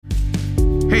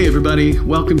everybody.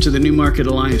 Welcome to the New Market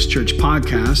Alliance Church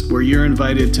podcast, where you're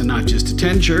invited to not just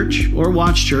attend church or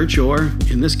watch church or,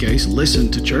 in this case,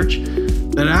 listen to church,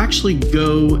 but actually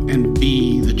go and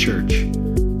be the church.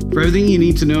 For everything you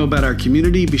need to know about our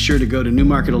community, be sure to go to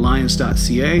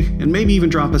newmarketalliance.ca and maybe even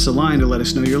drop us a line to let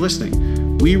us know you're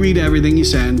listening. We read everything you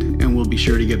send and we'll be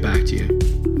sure to get back to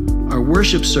you. Our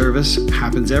worship service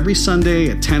happens every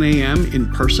Sunday at 10 a.m.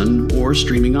 in person or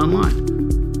streaming online.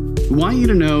 We want you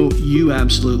to know you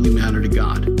absolutely matter to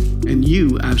God, and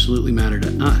you absolutely matter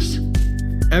to us.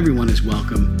 Everyone is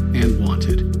welcome and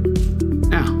wanted.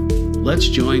 Now, let's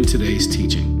join today's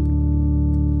teaching.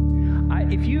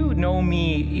 If you know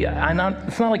me,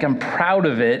 it's not like I'm proud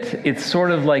of it. It's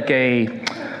sort of like a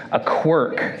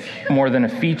quirk more than a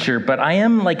feature, but I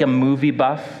am like a movie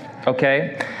buff,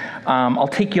 okay? I'll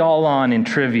take you all on in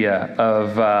trivia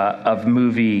of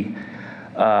movie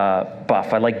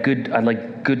buff. I like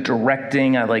good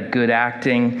directing. I like good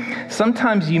acting.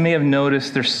 Sometimes you may have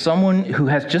noticed there's someone who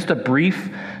has just a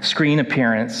brief screen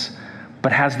appearance,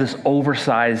 but has this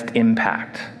oversized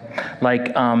impact.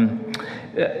 Like,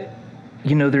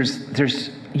 there's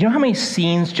you know how many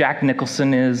scenes Jack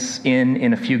Nicholson is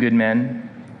in A Few Good Men?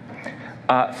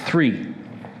 Three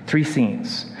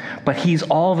scenes. But he's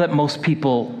all that most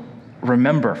people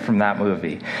remember from that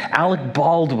movie. Alec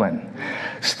Baldwin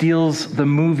steals the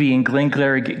movie in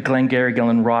Glengarry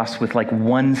Glen Ross with like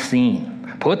one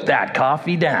scene. Put that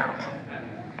coffee down.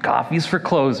 Coffee's for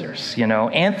closers, you know.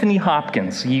 Anthony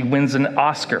Hopkins, he wins an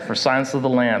Oscar for Silence of the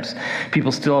Lambs.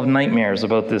 People still have nightmares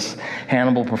about this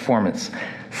Hannibal performance.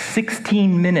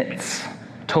 16 minutes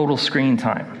total screen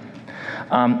time.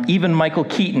 Even Michael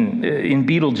Keaton in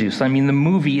Beetlejuice. I mean, the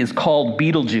movie is called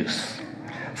Beetlejuice.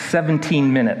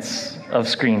 17 minutes of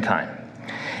screen time.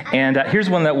 And here's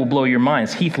one that will blow your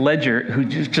minds. Heath Ledger, who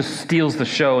just steals the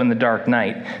show in The Dark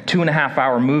Knight,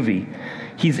 2.5-hour movie.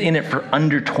 He's in it for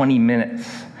under 20 minutes.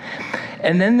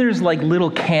 And then there's like little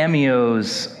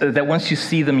cameos that once you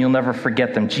see them, you'll never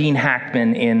forget them. Gene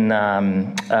Hackman in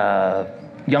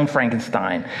Young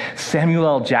Frankenstein. Samuel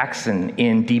L. Jackson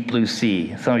in Deep Blue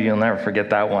Sea. Some of you will never forget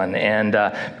that one. And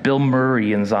Bill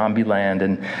Murray in Zombieland.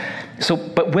 And so,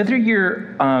 but whether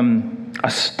you're a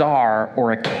star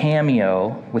or a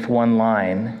cameo with one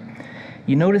line,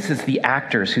 you notice it's the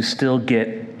actors who still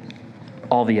get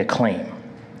all the acclaim.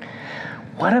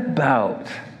 What about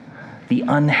the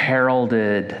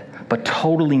unheralded but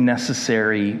totally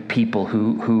necessary people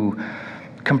who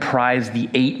comprise the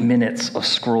 8 minutes of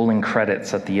scrolling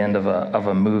credits at the end of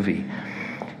a movie?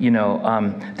 You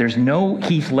know, there's no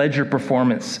Heath Ledger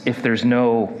performance if there's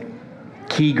no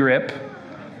key grip,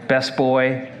 best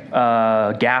boy,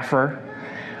 gaffer,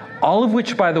 all of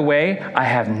which, by the way, I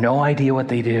have no idea what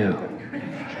they do.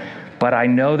 But I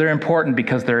know they're important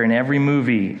because they're in every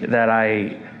movie that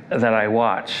I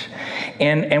watch.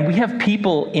 And we have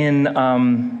people in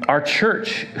our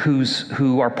church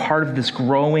who are part of this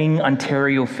growing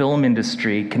Ontario film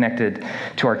industry connected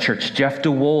to our church. Jeff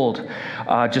DeWold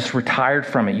just retired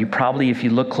from it. You probably, if you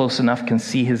look close enough, can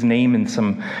see his name in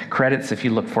some credits if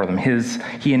you look for them.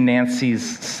 He and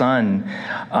Nancy's son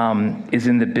is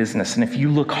in the business. And if you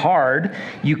look hard,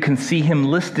 you can see him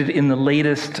listed in the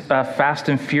latest Fast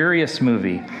and Furious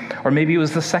movie. Or maybe it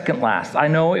was the second last. I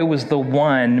know it was the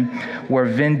one where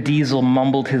Vin Diesel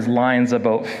mumbled his lines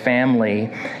about family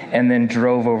and then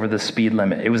drove over the speed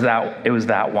limit. It was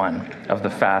that one of the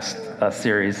Fast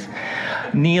series.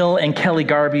 Neil and Kelly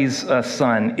Garby's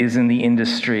son is in the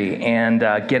industry and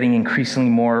getting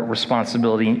increasingly more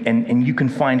responsibility, and you can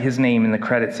find his name in the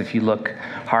credits if you look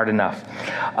hard enough.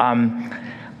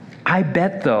 I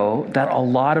bet, though, that a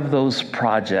lot of those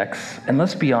projects, and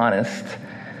let's be honest,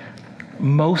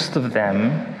 most of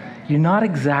them, you're not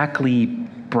exactly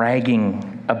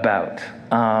bragging about.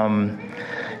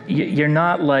 You're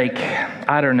not like,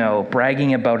 I don't know,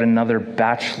 bragging about another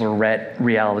Bachelorette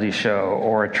reality show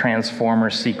or a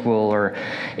Transformers sequel or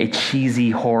a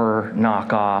cheesy horror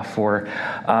knockoff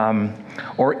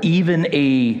or even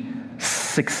a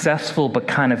successful but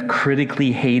kind of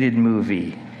critically hated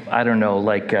movie. I don't know,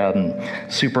 like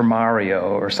Super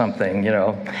Mario or something, you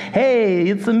know. Hey,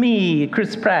 it's me,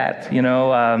 Chris Pratt, you know.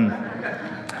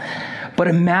 But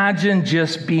imagine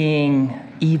just being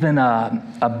even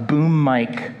a boom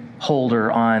mic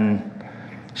holder on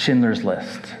Schindler's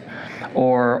List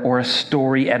or a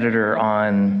story editor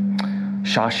on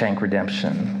Shawshank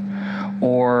Redemption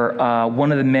or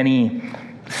one of the many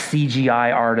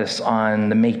CGI artists on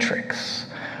The Matrix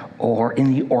or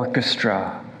in the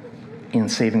orchestra in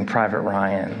Saving Private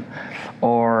Ryan,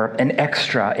 or an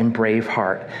extra in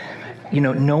Braveheart. You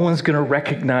know, no one's going to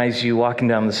recognize you walking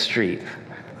down the street.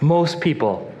 Most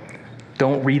people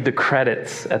don't read the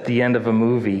credits at the end of a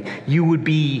movie. You would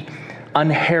be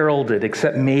unheralded,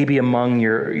 except maybe among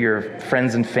your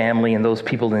friends and family and those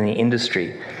people in the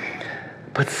industry.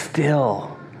 But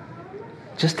still,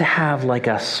 just to have like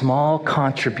a small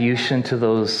contribution to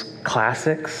those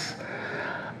classics,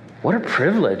 what a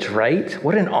privilege, right?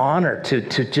 What an honor to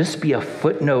just be a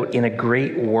footnote in a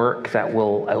great work that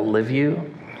will outlive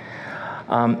you.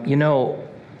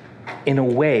 In a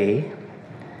way,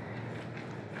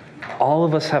 all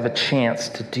of us have a chance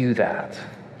to do that,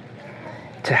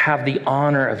 to have the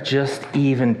honor of just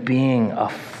even being a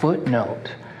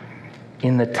footnote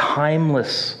in the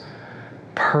timeless,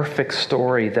 perfect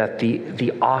story that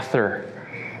the author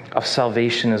of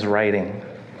salvation is writing.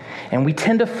 And we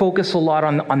tend to focus a lot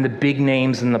on the big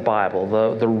names in the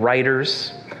Bible, the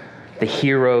writers, the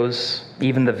heroes,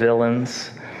 even the villains.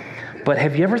 But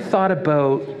have you ever thought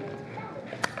about,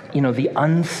 the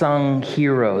unsung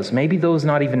heroes, maybe those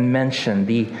not even mentioned,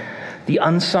 the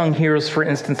unsung heroes, for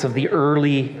instance, of the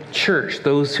early church,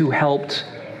 those who helped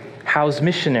house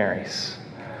missionaries,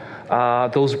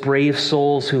 those brave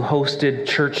souls who hosted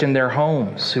church in their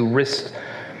homes, who risked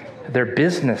their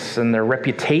business and their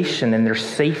reputation and their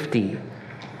safety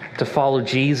to follow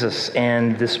Jesus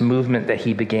and this movement that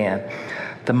he began.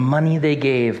 The money they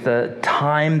gave, the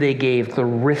time they gave, the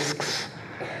risks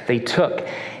they took.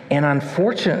 And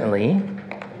unfortunately,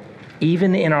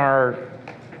 even in our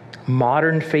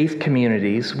modern faith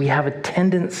communities, we have a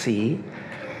tendency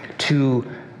to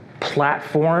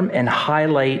platform and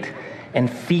highlight and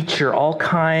feature all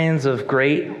kinds of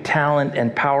great talent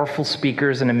and powerful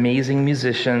speakers and amazing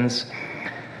musicians,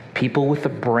 people with a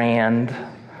brand,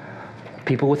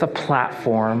 people with a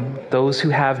platform, those who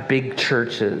have big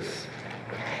churches.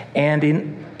 And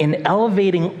in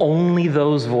elevating only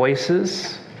those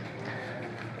voices,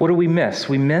 what do we miss?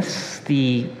 We miss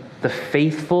the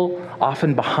faithful,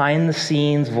 often behind the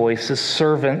scenes voices,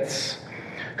 servants,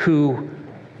 who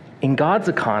in God's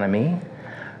economy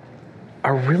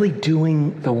are really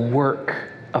doing the work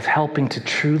of helping to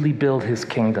truly build his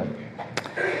kingdom.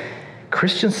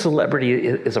 Christian celebrity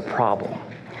is a problem.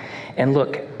 And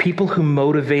look, people who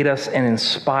motivate us and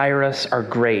inspire us are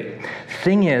great.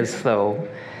 Thing is, though,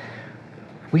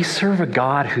 we serve a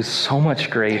God who's so much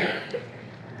greater.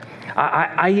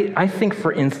 I think,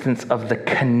 for instance, of the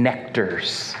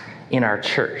connectors in our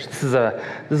church. This is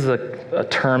a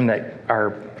term that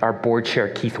our board chair,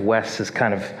 Keith West, has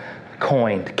kind of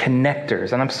coined,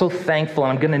 connectors. And I'm so thankful,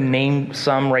 and I'm going to name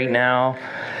some right now,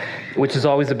 which is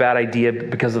always a bad idea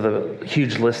because of the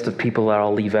huge list of people that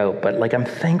I'll leave out. But I'm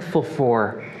thankful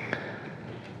for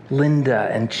Linda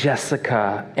and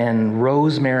Jessica and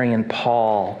Rosemary and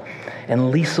Paul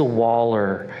and Lisa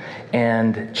Waller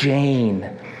and Jane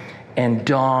and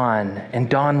Dawn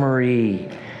Marie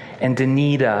and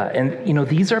Danita. And,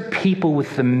 these are people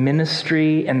with the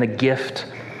ministry and the gift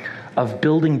of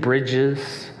building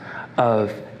bridges,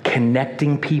 of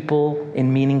connecting people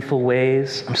in meaningful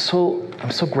ways. I'm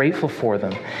so grateful for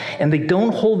them. And they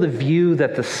don't hold the view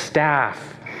that the staff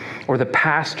or the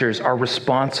pastors are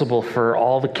responsible for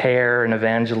all the care and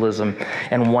evangelism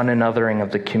and one anothering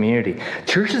of the community.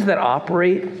 Churches that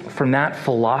operate from that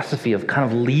philosophy of kind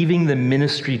of leaving the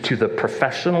ministry to the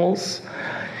professionals,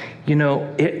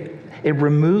 it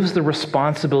removes the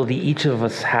responsibility each of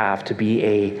us have to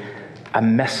be a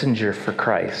messenger for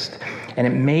Christ. And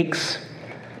it makes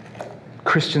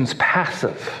Christians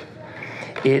passive.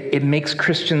 It makes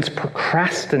Christians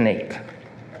procrastinate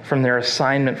from their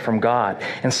assignment from God.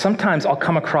 And sometimes I'll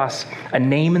come across a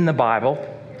name in the Bible,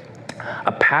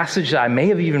 a passage that I may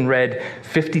have even read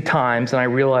 50 times, and I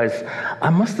realize I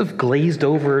must have glazed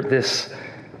over this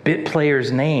bit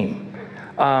player's name,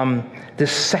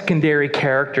 this secondary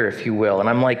character, if you will. And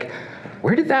I'm like,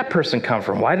 where did that person come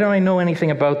from? Why don't I know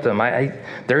anything about them?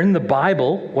 They're in the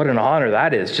Bible. What an honor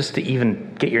that is, just to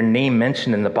even get your name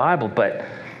mentioned in the Bible. But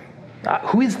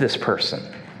who is this person?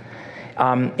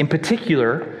 In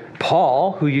particular,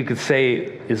 Paul, who you could say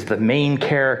is the main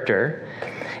character,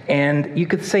 and you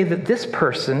could say that this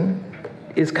person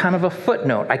is kind of a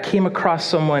footnote. I came across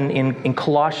someone in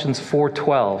Colossians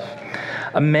 4:12,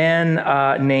 a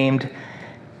man named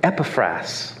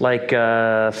Epaphras, like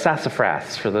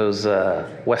sassafras for those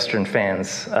Western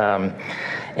fans.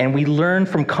 And we learn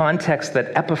from context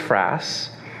that Epaphras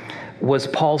was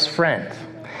Paul's friend,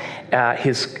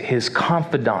 his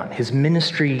confidant, his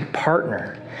ministry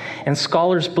partner. And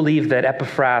scholars believe that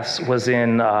Epaphras was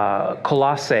in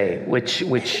Colossae, which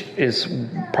is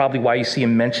probably why you see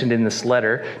him mentioned in this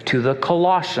letter to the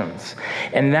Colossians.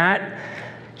 And that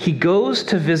he goes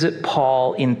to visit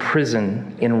Paul in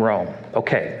prison in Rome.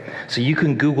 Okay, so you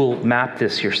can Google map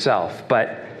this yourself,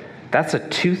 but That's a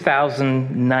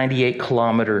 2,098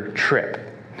 kilometer trip.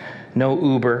 No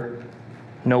Uber,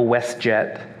 no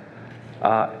WestJet.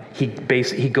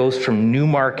 He goes from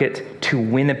Newmarket to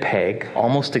Winnipeg,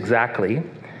 almost exactly,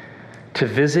 to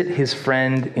visit his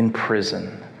friend in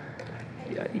prison.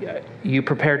 You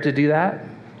prepared to do that?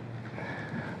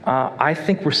 I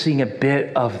think we're seeing a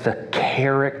bit of the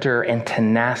character and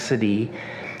tenacity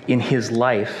in his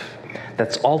life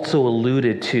that's also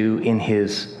alluded to in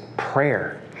his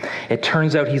prayer. It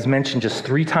turns out he's mentioned just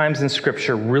 3 times in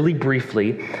Scripture, really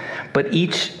briefly, but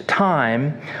each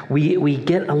time we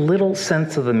get a little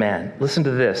sense of the man. Listen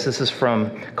to this. This is from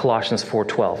Colossians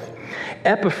 4:12.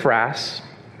 Epaphras,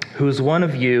 who is one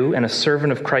of you and a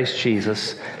servant of Christ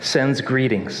Jesus, sends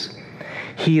greetings.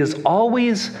 He is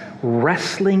always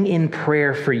wrestling in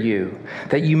prayer for you,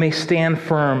 that you may stand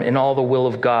firm in all the will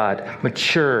of God,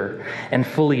 mature and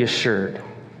fully assured.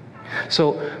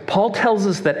 So Paul tells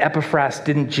us that Epaphras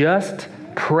didn't just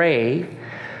pray,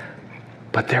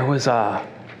 but there was a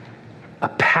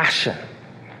passion,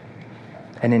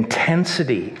 an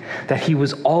intensity, that he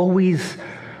was always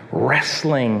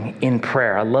wrestling in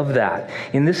prayer. I love that.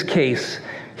 In this case,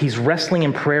 he's wrestling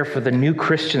in prayer for the new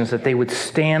Christians, that they would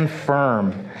stand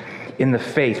firm in the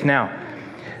faith. Now,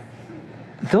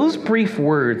 those brief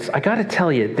words, I got to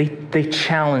tell you, they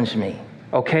challenge me,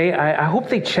 okay? I hope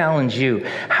they challenge you.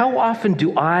 How often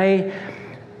do I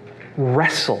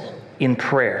wrestle in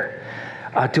prayer?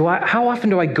 How often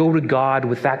do I go to God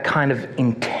with that kind of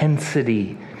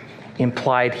intensity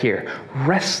implied here?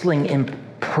 Wrestling in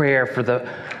prayer for the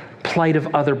plight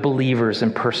of other believers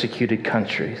in persecuted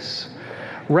countries.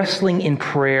 Wrestling in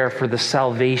prayer for the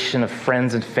salvation of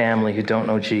friends and family who don't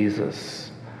know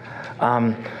Jesus.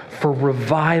 For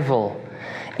revival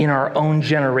in our own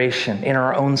generation, in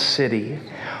our own city.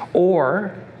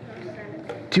 Or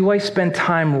do I spend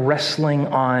time wrestling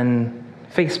on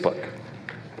Facebook,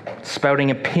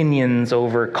 spouting opinions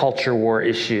over culture war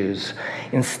issues,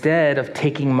 instead of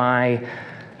taking my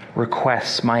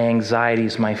requests, my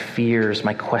anxieties, my fears,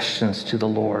 my questions to the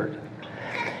Lord?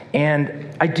 And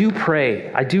I do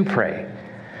pray.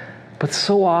 But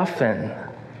so often,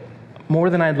 more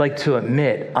than I'd like to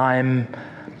admit, I'm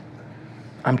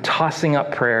tossing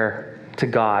up prayer to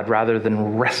God rather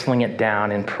than wrestling it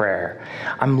down in prayer.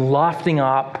 I'm lofting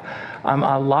up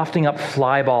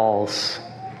fly balls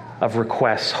of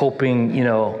requests, hoping,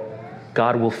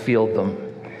 God will field them.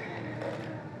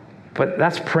 But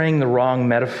that's praying the wrong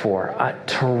metaphor.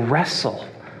 To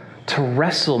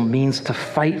wrestle means to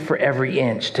fight for every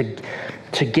inch,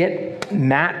 to get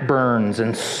mat burns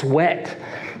and sweat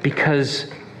because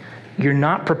you're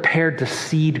not prepared to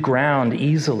cede ground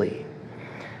easily.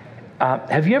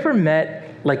 Have you ever met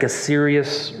like a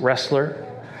serious wrestler?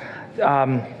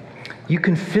 You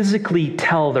can physically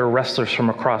tell they're wrestlers from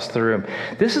across the room.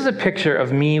 This is a picture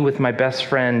of me with my best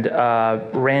friend,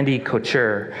 Randy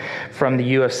Couture, from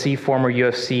the UFC, former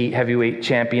UFC heavyweight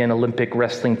champion, Olympic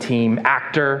wrestling team,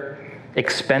 actor,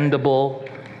 expendable,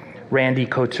 Randy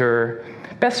Couture.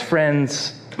 Best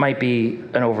friends might be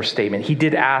an overstatement. He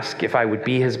did ask if I would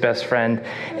be his best friend,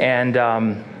 and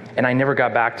I never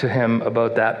got back to him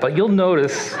about that. But you'll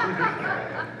notice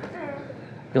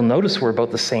we're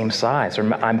about the same size,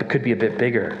 or I could be a bit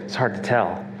bigger. It's hard to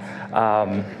tell.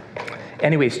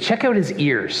 Anyways, check out his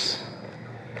ears,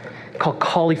 called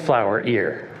cauliflower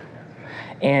ear.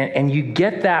 And you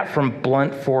get that from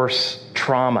blunt force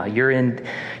trauma. You're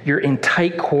in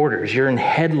tight quarters. You're in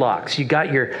headlocks. You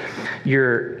got your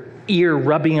ear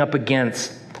rubbing up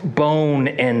against bone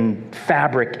and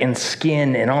fabric and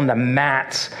skin and on the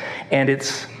mats, and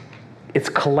it's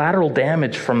collateral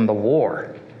damage from the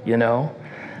war.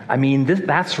 I mean,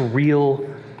 that's real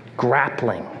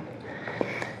grappling.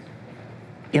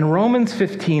 In Romans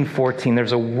 15:14,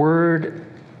 there's a word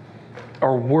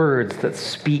or words that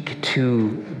speak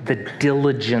to the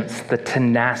diligence, the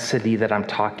tenacity that I'm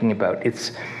talking about.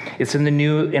 It's in the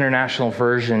New International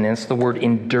Version, and it's the word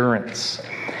endurance.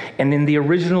 And in the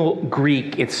original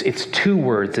Greek, it's 2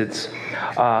 words. It's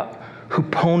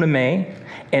huponome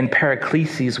and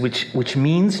paraklesis, which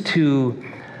means to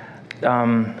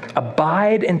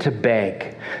abide and to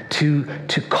beg, to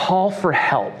call for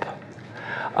help,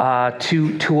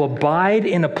 to abide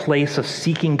in a place of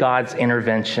seeking God's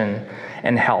intervention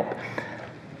and help.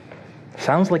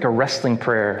 Sounds like a wrestling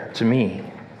prayer to me.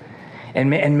 And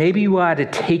maybe you ought to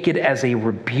take it as a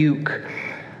rebuke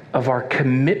of our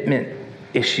commitment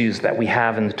issues that we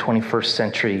have in the 21st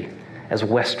century as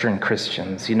Western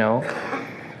Christians,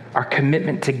 Our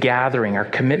commitment to gathering, our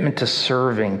commitment to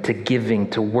serving, to giving,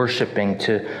 to worshiping,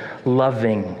 to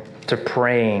loving, to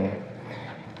praying.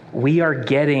 We are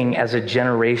getting, as a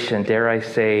generation, dare I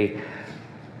say,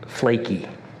 flaky.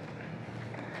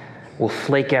 We'll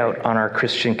flake out on our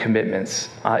Christian commitments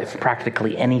if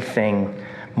practically anything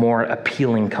more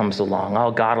appealing comes along.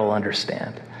 Oh, God will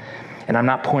understand. And I'm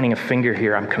not pointing a finger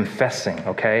here, I'm confessing,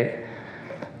 okay?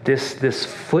 This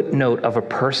footnote of a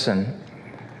person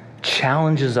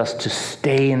challenges us to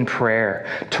stay in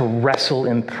prayer, to wrestle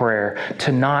in prayer,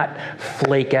 to not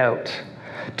flake out.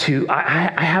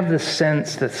 I have this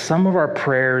sense that some of our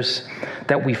prayers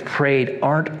that we've prayed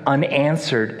aren't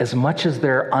unanswered as much as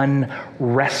they're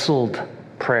unwrestled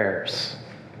prayers.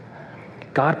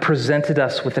 God presented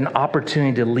us with an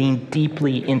opportunity to lean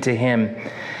deeply into Him,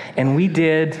 and we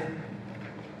did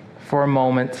for a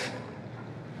moment,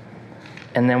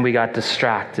 and then we got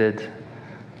distracted,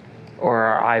 or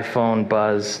our iPhone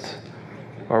buzzed,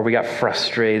 or we got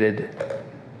frustrated,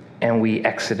 and we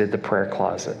exited the prayer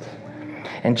closet.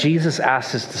 And Jesus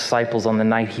asked his disciples on the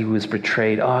night he was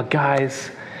betrayed, "Oh,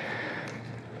 guys,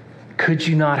 could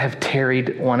you not have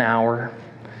tarried 1 hour?"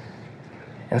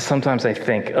 And sometimes I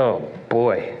think, oh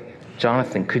boy,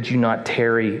 Jonathan, could you not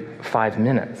tarry 5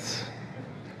 minutes?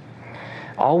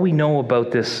 All we know about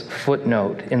this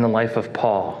footnote in the life of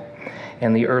Paul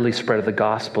and the early spread of the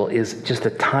gospel is just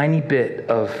a tiny bit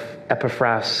of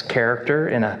Epaphras' character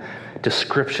and a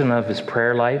description of his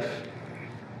prayer life,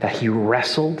 that he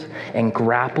wrestled and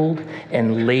grappled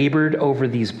and labored over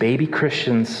these baby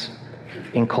Christians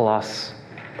in Colossus.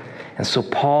 And so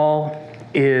Paul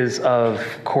is, of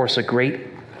course, a great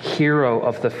hero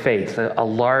of the faith. A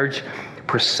large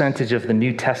percentage of the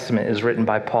New Testament is written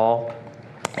by Paul,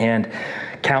 and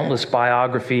countless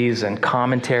biographies and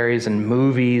commentaries and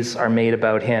movies are made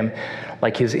about him.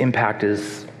 Like, his impact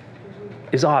is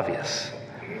obvious.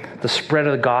 The spread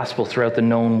of the gospel throughout the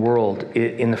known world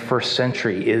in the first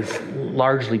century is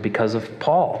largely because of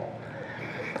Paul.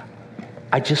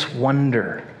 I just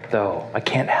wonder, though, I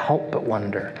can't help but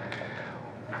wonder,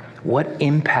 what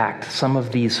impact some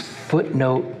of these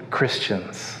footnote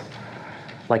Christians,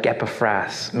 like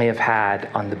Epaphras, may have had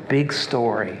on the big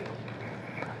story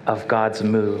of God's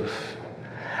move.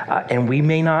 And we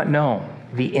may not know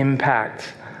the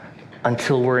impact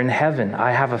until we're in heaven.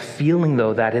 I have a feeling,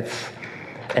 though, that it's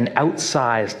an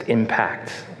outsized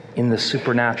impact in the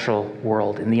supernatural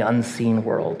world, in the unseen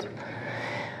world.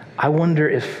 I wonder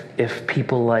if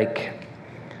people like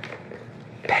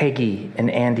Peggy and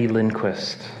Andy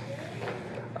Lindquist,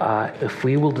 if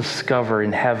we will discover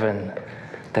in heaven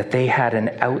that they had an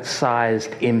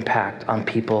outsized impact on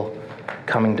people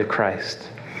coming to Christ.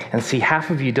 And see, half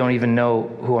of you don't even know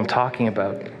who I'm talking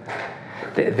about.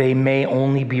 They may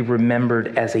only be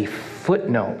remembered as a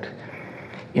footnote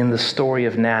in the story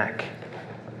of Knack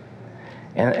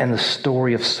and the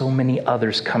story of so many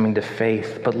others coming to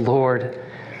faith. But Lord,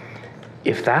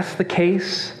 if that's the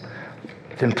case,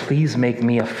 then please make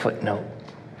me a footnote.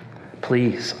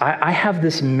 Please. I have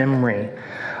this memory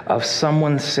of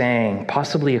someone saying,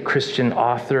 possibly a Christian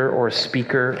author or a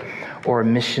speaker or a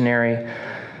missionary,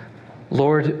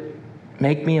 "Lord,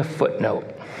 make me a footnote."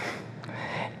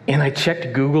 And I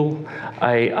checked Google.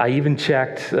 I even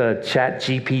checked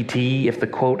ChatGPT if the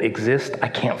quote exists. I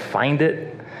can't find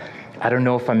it. I don't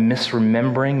know if I'm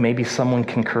misremembering. Maybe someone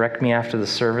can correct me after the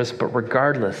service. But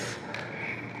regardless,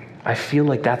 I feel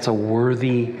like that's a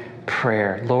worthy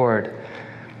prayer. Lord,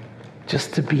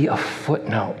 just to be a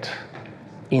footnote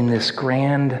in this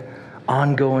grand,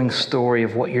 ongoing story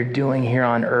of what you're doing here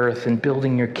on earth and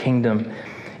building your kingdom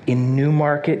in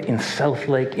Newmarket, in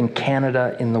Southlake, in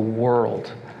Canada, in the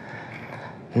world.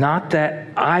 Not that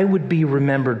I would be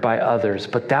remembered by others,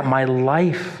 but that my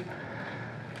life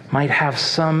might have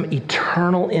some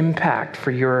eternal impact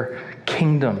for your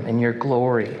kingdom and your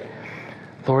glory.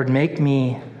 Lord, make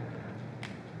me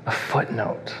a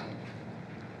footnote.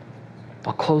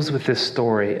 I'll close with this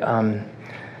story.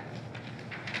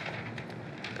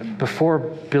 Before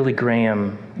Billy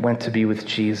Graham went to be with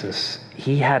Jesus,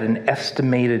 he had an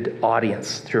estimated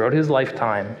audience throughout his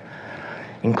lifetime,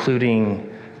 including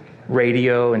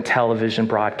radio and television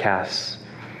broadcasts,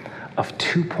 of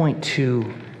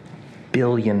 2.2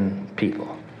 billion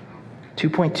people.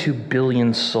 2.2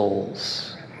 billion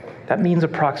souls. That means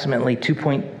approximately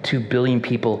 2.2 billion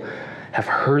people have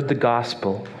heard the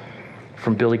gospel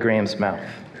from Billy Graham's mouth,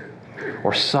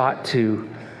 or he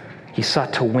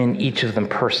sought to win each of them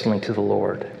personally to the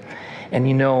Lord. And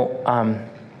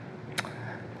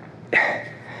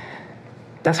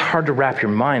that's hard to wrap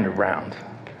your mind around.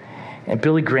 And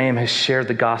Billy Graham has shared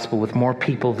the gospel with more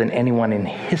people than anyone in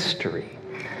history.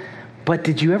 But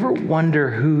did you ever wonder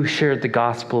who shared the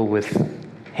gospel with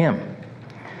him?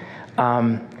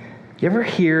 You ever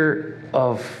hear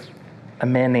of a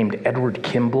man named Edward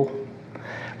Kimball?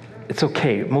 It's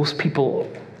okay. Most people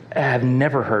have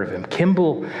never heard of him.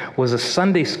 Kimball was a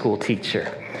Sunday school teacher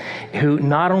who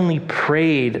not only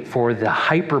prayed for the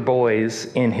hyper boys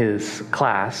in his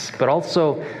class, but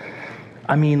also,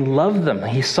 loved them.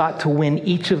 He sought to win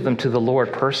each of them to the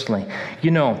Lord personally.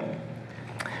 You know,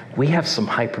 we have some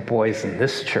hyper boys in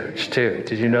this church too.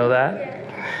 Did you know that?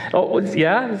 Oh,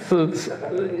 yeah? So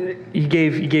you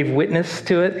gave witness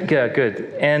to it? Yeah,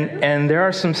 good. And there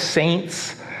are some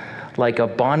saints like a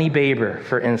Bonnie Baber,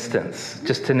 for instance,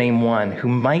 just to name one, who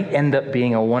might end up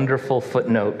being a wonderful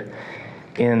footnote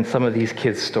in some of these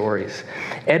kids' stories.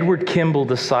 Edward Kimball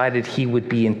decided he would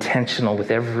be intentional with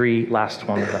every last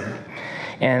one of them.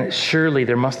 And surely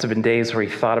there must have been days where he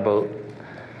thought about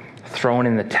throwing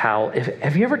in the towel.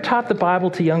 Have you ever taught the Bible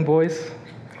to young boys?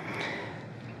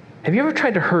 Have you ever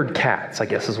tried to herd cats, I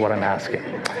guess is what I'm asking.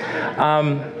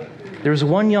 There was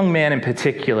one young man in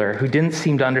particular who didn't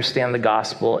seem to understand the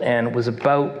gospel and was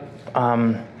about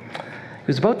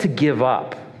to give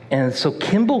up. And so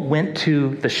Kimball went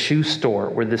to the shoe store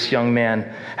where this young man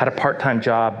had a part-time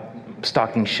job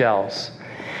stocking shelves.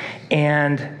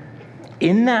 And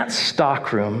in that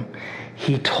stockroom,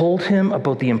 he told him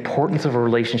about the importance of a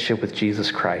relationship with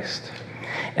Jesus Christ.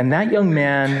 And that young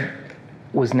man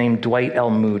was named Dwight L.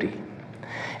 Moody.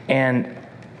 And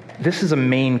this is a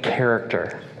main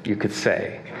character, you could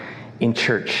say, in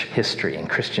church history, in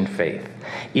Christian faith.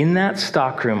 In that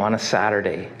stockroom on a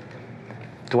Saturday,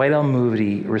 Dwight L.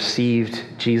 Moody received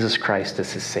Jesus Christ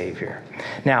as his Savior.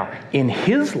 Now, in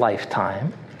his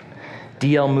lifetime,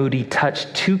 D.L. Moody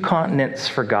touched 2 continents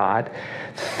for God.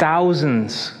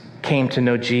 Thousands came to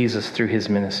know Jesus through his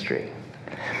ministry.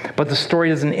 But the story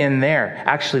doesn't end there.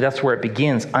 Actually, that's where it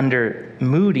begins. Under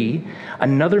Moody,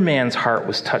 another man's heart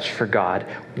was touched for God,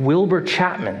 Wilbur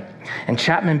Chapman. And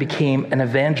Chapman became an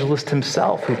evangelist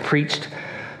himself who preached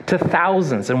to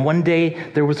thousands. And one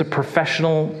day there was a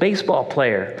professional baseball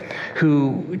player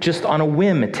who just on a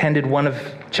whim attended one of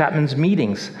Chapman's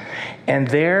meetings. And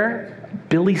there,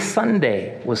 Billy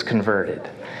Sunday was converted.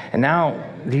 And now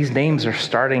these names are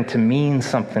starting to mean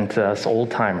something to us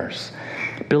old-timers.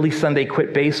 Billy Sunday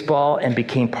quit baseball and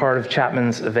became part of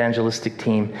Chapman's evangelistic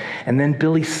team. And then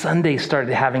Billy Sunday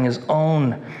started having his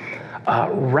own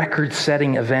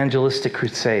record-setting evangelistic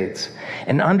crusades.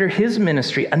 And under his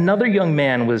ministry, another young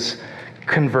man was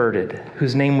converted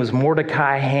whose name was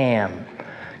Mordecai Ham.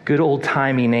 Good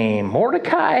old-timey name,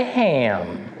 Mordecai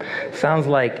Ham. Sounds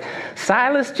like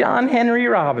Silas John Henry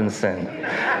Robinson.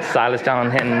 Silas John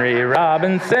Henry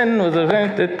Robinson was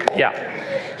a...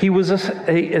 Yeah. He was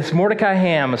Mordecai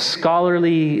Ham, a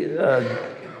scholarly,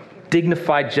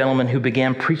 dignified gentleman who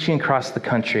began preaching across the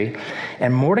country.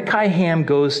 And Mordecai Ham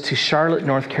goes to Charlotte,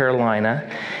 North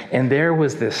Carolina, and there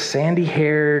was this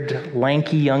sandy-haired,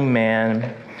 lanky young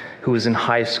man who was in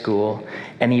high school,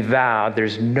 and he vowed,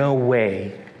 there's no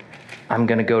way I'm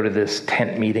going to go to this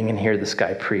tent meeting and hear this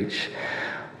guy preach.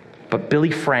 But Billy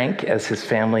Frank, as his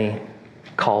family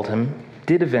called him,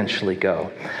 did eventually go.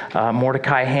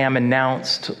 Mordecai Ham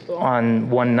announced on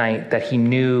one night that he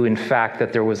knew, in fact,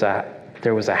 that there was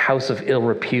a house of ill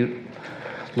repute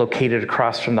located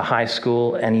across from the high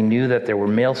school, and he knew that there were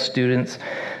male students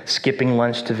skipping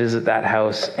lunch to visit that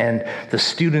house, and the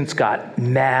students got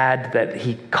mad that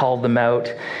he called them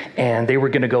out, and they were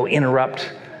going to go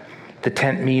interrupt the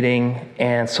tent meeting.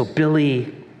 And so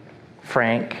Billy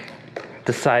Frank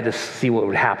decided to see what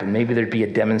would happen. Maybe there'd be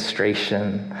a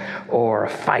demonstration or a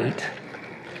fight.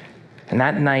 And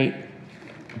that night,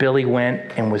 Billy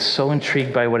went and was so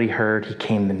intrigued by what he heard, he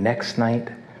came the next night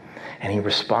and he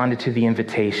responded to the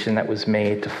invitation that was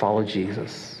made to follow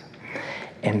Jesus.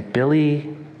 And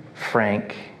Billy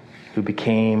Frank, who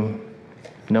became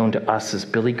known to us as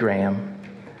Billy Graham,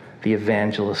 the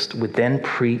evangelist, would then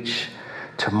preach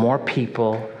to more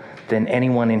people than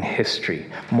anyone in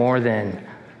history, more than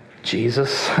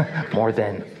Jesus, more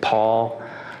than Paul,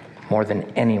 more than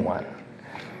anyone.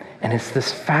 And it's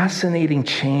this fascinating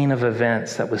chain of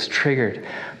events that was triggered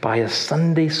by a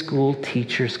Sunday school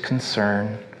teacher's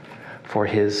concern for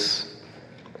his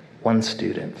one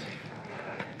student.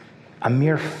 A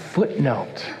mere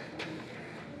footnote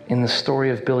in the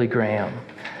story of Billy Graham.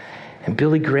 And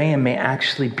Billy Graham may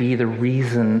actually be the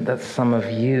reason that some of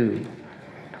you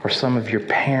or some of your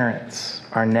parents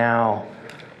are now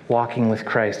walking with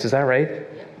Christ. Is that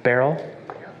right, Beryl?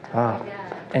 Ah,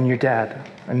 and your dad.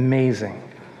 Amazing.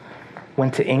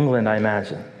 Went to England, I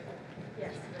imagine.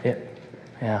 Yes.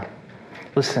 Yeah.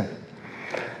 Listen,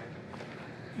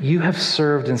 you have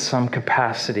served in some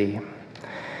capacity.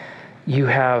 You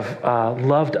have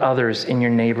loved others in your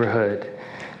neighborhood.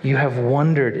 You have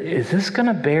wondered, is this going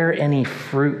to bear any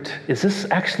fruit? Is this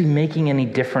actually making any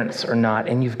difference or not?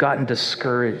 And you've gotten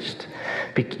discouraged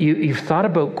You've thought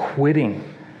about quitting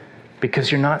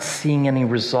because you're not seeing any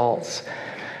results.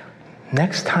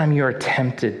 Next time you're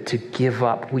tempted to give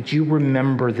up, would you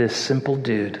remember this simple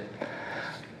dude,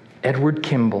 Edward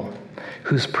Kimball,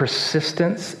 whose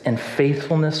persistence and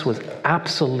faithfulness was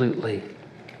absolutely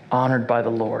honored by the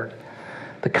Lord?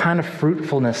 The kind of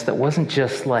fruitfulness that wasn't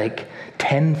just like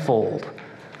tenfold,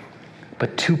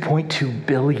 but 2.2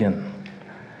 billion.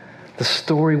 The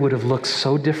story would have looked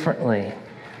so differently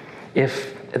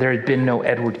if there had been no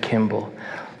Edward Kimball.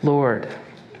 Lord,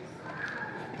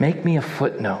 make me a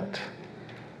footnote.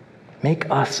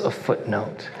 Make us a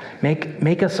footnote.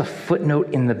 Make us a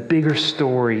footnote in the bigger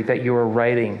story that you are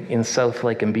writing in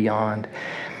Southlake and beyond.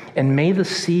 And may the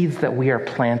seeds that we are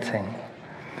planting,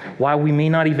 while we may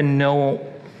not even know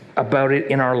about it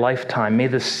in our lifetime, may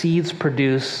the seeds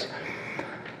produce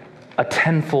a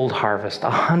 10-fold harvest, a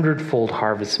 100-fold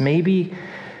harvest, maybe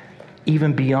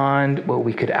even beyond what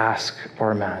we could ask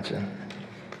or imagine.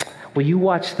 Will you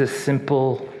watch this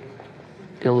simple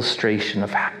illustration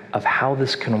of how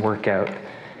this can work out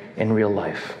in real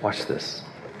life? Watch this.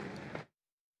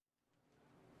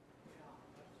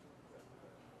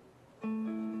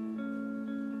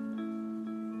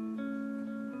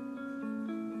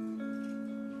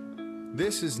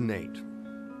 This is Nate.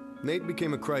 Nate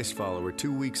became a Christ follower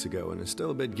 2 weeks ago and is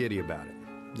still a bit giddy about it,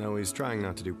 though he's trying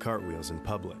not to do cartwheels in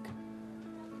public.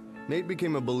 Nate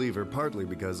became a believer partly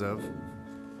because of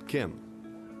Kim.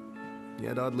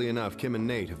 Yet oddly enough, Kim and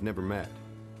Nate have never met.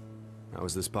 How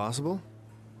is this possible?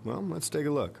 Well, let's take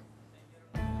a look.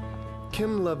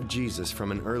 Kim loved Jesus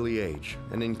from an early age,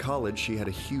 and in college she had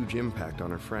a huge impact on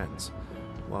her friends.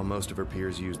 While most of her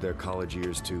peers used their college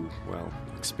years to, well,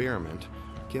 experiment,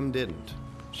 Kim didn't.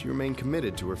 She remained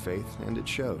committed to her faith, and it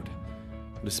showed.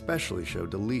 It especially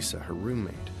showed to Lisa, her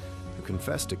roommate, who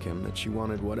confessed to Kim that she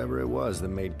wanted whatever it was that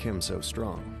made Kim so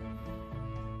strong.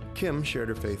 Kim shared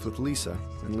her faith with Lisa,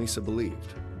 and Lisa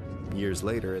believed. Years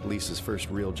later, at Lisa's first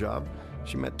real job,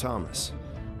 she met Thomas.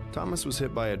 Thomas was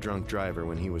hit by a drunk driver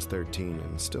when he was 13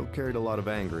 and still carried a lot of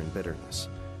anger and bitterness.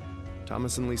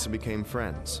 Thomas and Lisa became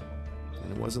friends,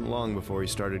 and it wasn't long before he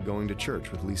started going to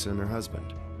church with Lisa and her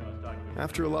husband.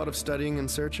 After a lot of studying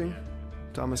and searching,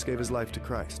 Thomas gave his life to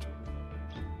Christ.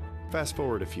 Fast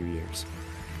forward a few years.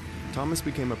 Thomas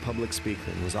became a public speaker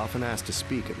and was often asked to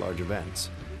speak at large events.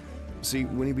 See,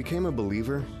 when he became a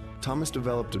believer, Thomas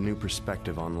developed a new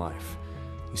perspective on life.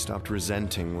 He stopped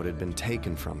resenting what had been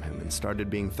taken from him and started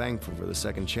being thankful for the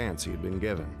second chance he had been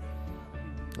given.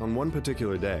 On one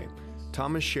particular day,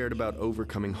 Thomas shared about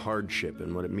overcoming hardship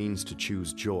and what it means to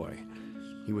choose joy.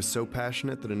 He was so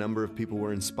passionate that a number of people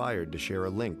were inspired to share a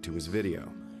link to his video.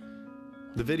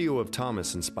 The video of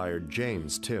Thomas inspired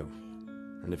James, too.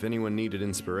 And if anyone needed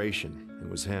inspiration, it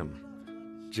was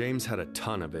him. James had a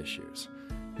ton of issues.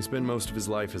 He spent most of his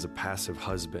life as a passive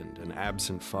husband, an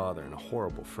absent father, and a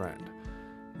horrible friend.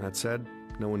 That said,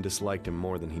 no one disliked him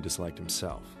more than he disliked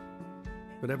himself.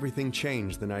 But everything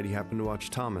changed the night he happened to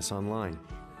watch Thomas online.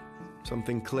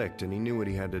 Something clicked and he knew what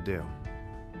he had to do.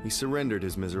 He surrendered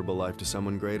his miserable life to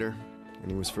someone greater,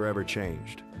 and he was forever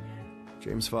changed.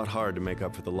 James fought hard to make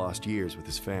up for the lost years with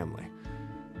his family,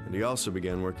 and he also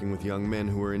began working with young men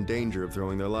who were in danger of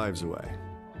throwing their lives away.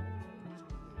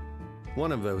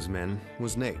 One of those men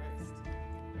was Nate.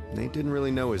 Nate didn't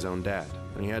really know his own dad,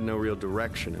 and he had no real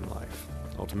direction in life,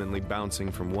 ultimately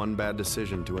bouncing from one bad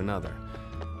decision to another.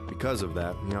 Because of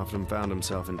that, he often found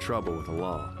himself in trouble with the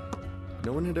law.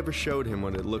 No one had ever showed him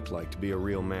what it looked like to be a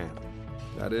real man.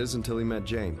 That is, until he met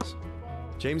James.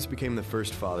 James became the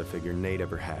first father figure Nate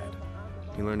ever had.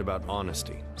 He learned about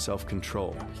honesty,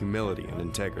 self-control, humility, and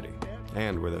integrity,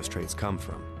 and where those traits come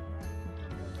from.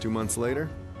 2 months later,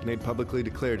 Nate publicly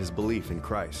declared his belief in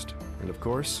Christ, and of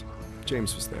course,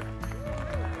 James was there.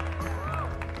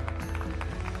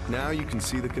 Now you can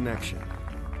see the connection.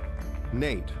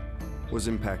 Nate was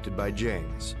impacted by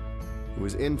James, who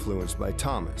was influenced by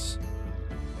Thomas.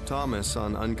 Thomas saw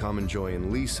an uncommon joy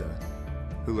in Lisa,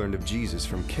 who learned of Jesus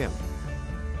from Kim.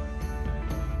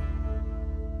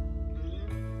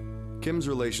 Kim's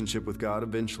relationship with God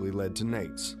eventually led to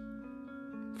Nate's.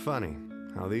 Funny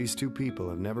how these two people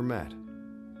have never met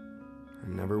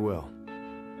and never will.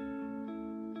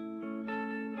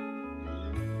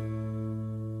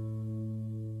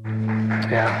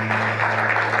 Yeah.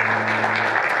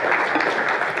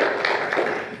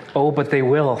 Oh, but they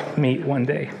will meet one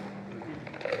day.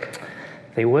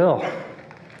 They will.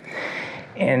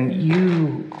 And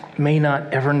you may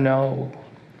not ever know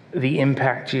the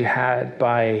impact you had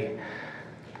by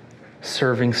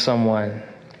serving someone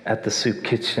at the soup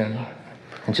kitchen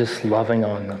and just loving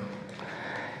on them.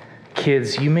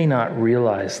 Kids, you may not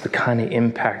realize the kind of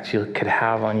impact you could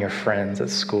have on your friends at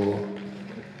school,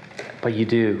 but you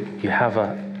do. You have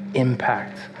an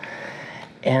impact.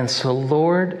 And so,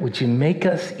 Lord, would you make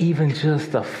us even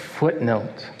just a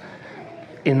footnote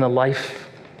in the life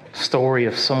story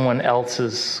of someone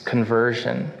else's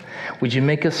conversion? Would you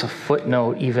make us a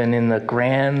footnote even in the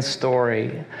grand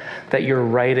story that you're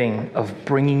writing of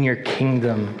bringing your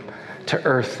kingdom to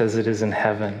earth as it is in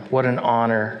heaven? What an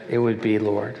honor it would be,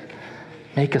 Lord.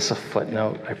 Make us a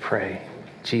footnote, I pray.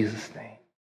 In Jesus' name.